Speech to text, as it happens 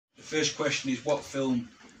first question is, what film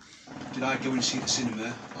did I go and see at the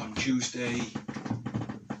cinema on Tuesday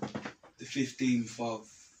the 15th of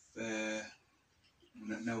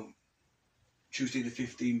Tuesday the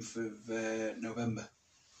 15th of November?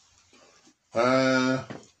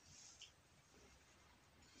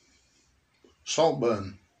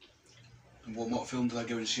 Saltburn. And what film did I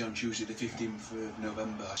go and see on Tuesday the 15th of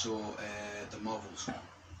November? I saw The Marvels.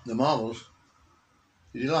 The Marvels.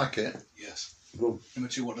 Did you like it? Yes. Good. Number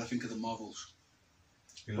 2, what did I think of The Marvels?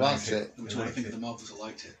 You liked it? Number 2, what did I think of The Marvels? I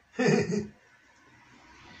liked it.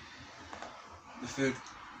 The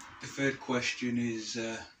third question is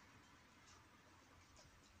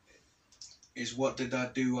what did I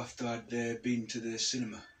do after I'd been to the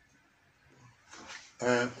cinema?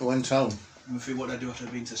 I went home. Number 3, what did I do after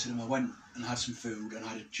I'd been to the cinema? I went and had some food and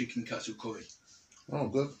had a chicken katsu curry. Oh,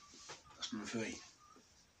 good. That's number 3.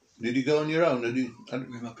 Did you go on your own?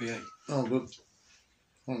 With my PA. Oh, good.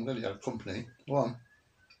 Oh, I'm glad you had company. Go on.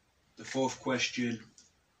 The 4th question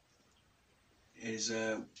is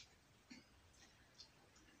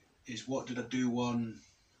what did I do on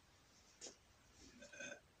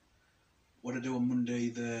Monday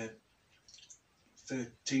the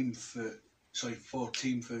 14th of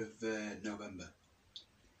November?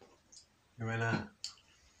 You went out.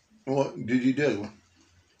 What did you do?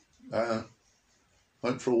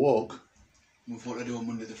 Went for a walk. What did I do on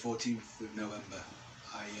Monday the 14th of November?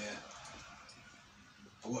 I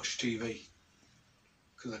watched TV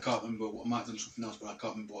because I can't remember. I might have done something else, but I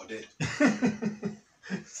can't remember what I did.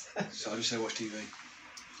 So I just say watch TV.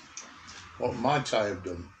 What might I have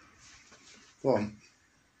done? Go on.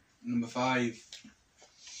 Number 5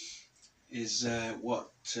 is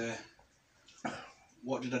what did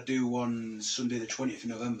I do on Sunday the 20th of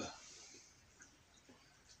November?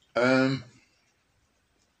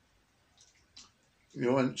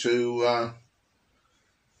 You went to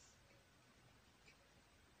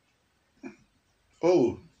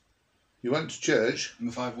you went to church.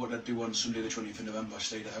 Number 5, what did I do on Sunday the 20th of November? I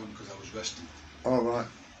stayed at home because I was resting. All right.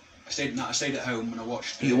 I stayed at home and I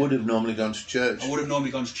watched. You would have normally gone to church. I would have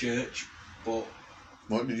normally gone to church, but.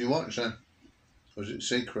 What did you watch then? Was it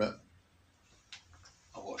secret?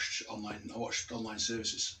 I watched online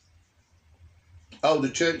services. Oh, the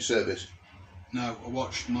church service. No, I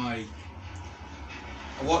watched my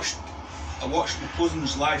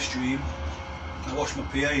cousin's live stream. I watched my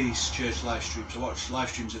PA's church live streams. I watched live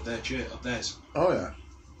streams of theirs. Oh yeah.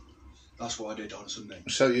 That's what I did on Sunday.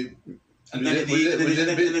 So you. And then in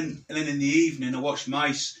the evening, I watched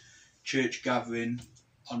my church gathering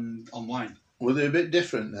online. Were they a bit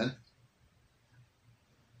different then?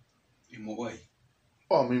 In what way?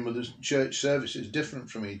 Well, I mean, were the church services different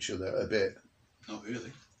from each other a bit? Not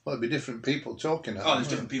really. Well, it'd be different people talking. There's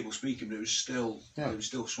different people speaking, but it was still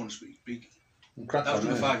someone speaking. That was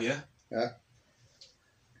number 5, yeah? Yeah.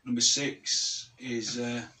 Number 6 is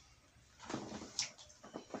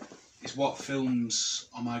what films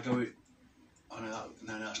am I going? Oh no,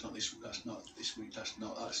 that's not this. That's not this week. That's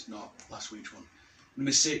not last week's one.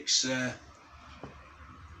 Number 6.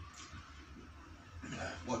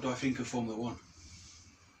 What do I think of Formula 1?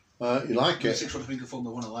 You like it? Number 6. What do I think of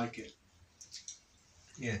Formula 1? I like it.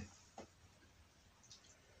 Yeah.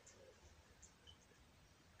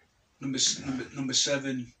 Number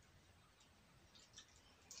 7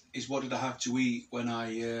 is what did I have to eat when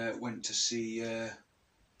I went to see The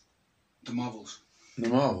Marvels? The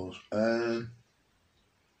Marvels. A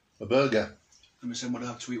burger. Number 7, what did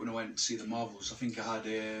I have to eat when I went to see The Marvels? I think I had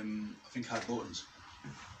buttons.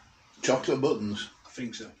 Chocolate buttons. I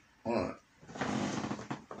think so. All right.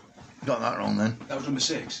 Got that wrong then. That was number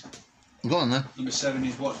 6. Go on then. Number 7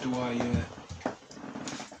 is what do I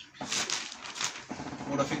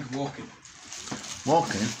think of walking?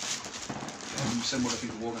 Walking? Number 7, what I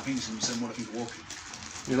think of walking. I think it's number 7, what I think of walking.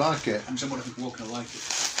 You like it? Number 7, what I think of walking. I like it.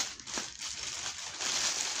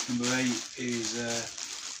 Number 8 is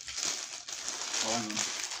hang on.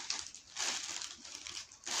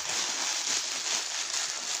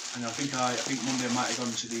 And I think Monday I might have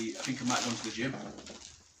gone to the gym.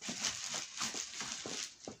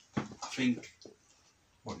 I think.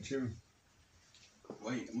 What gym?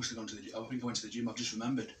 Wait, I must have gone to the gym. I think I went to the gym. I've just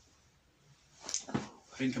remembered.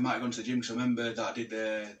 I think I might have gone to the gym because I remember that I did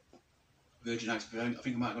Virgin Active. I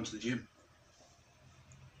think I might have gone to the gym.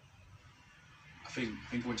 I think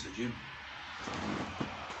I went to the gym.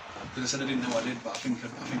 Because I said I didn't know what I did, but I think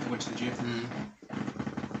I went to the gym.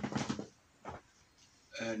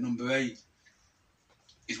 Number 8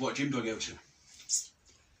 is what gym do I go to?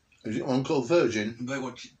 Is it one called Virgin? Number 8,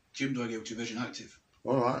 what gym do I go to? Virgin Active.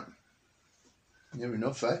 All right. Near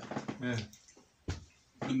enough, eh? Yeah.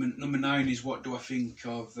 Number 9 is what do I think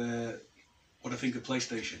of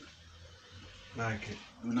PlayStation. Like it.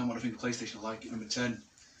 Number 9, what do I think of PlayStation? I like it. Number 10,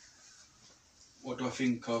 what do I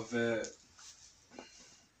think of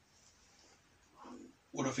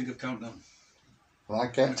Countdown? I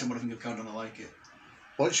like Number it. 10, what do I think of Countdown? I like it.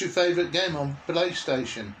 What's your favourite game on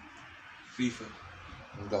PlayStation? FIFA.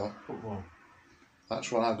 I've got. Football.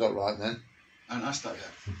 That's what I got right then. I haven't asked that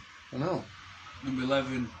yet. I know. Number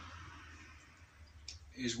 11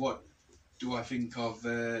 is what do I think of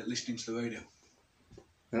listening to the radio?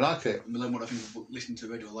 You like it? Number 11, what do I think of listening to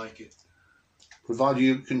the radio? I like it. Provided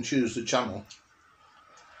you can choose the channel.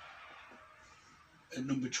 And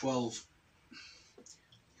number 12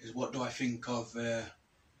 is what do I think of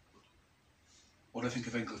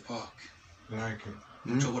Endcliffe Park? Like it.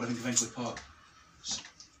 So what I think of Endcliffe Park.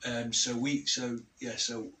 So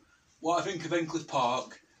what I think of Endcliffe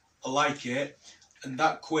Park, I like it, and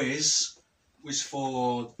that quiz was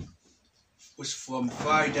from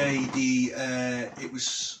Friday the it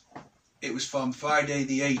was from Friday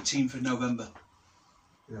the 18th of November.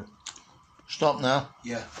 Yeah. Stop now.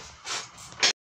 Yeah.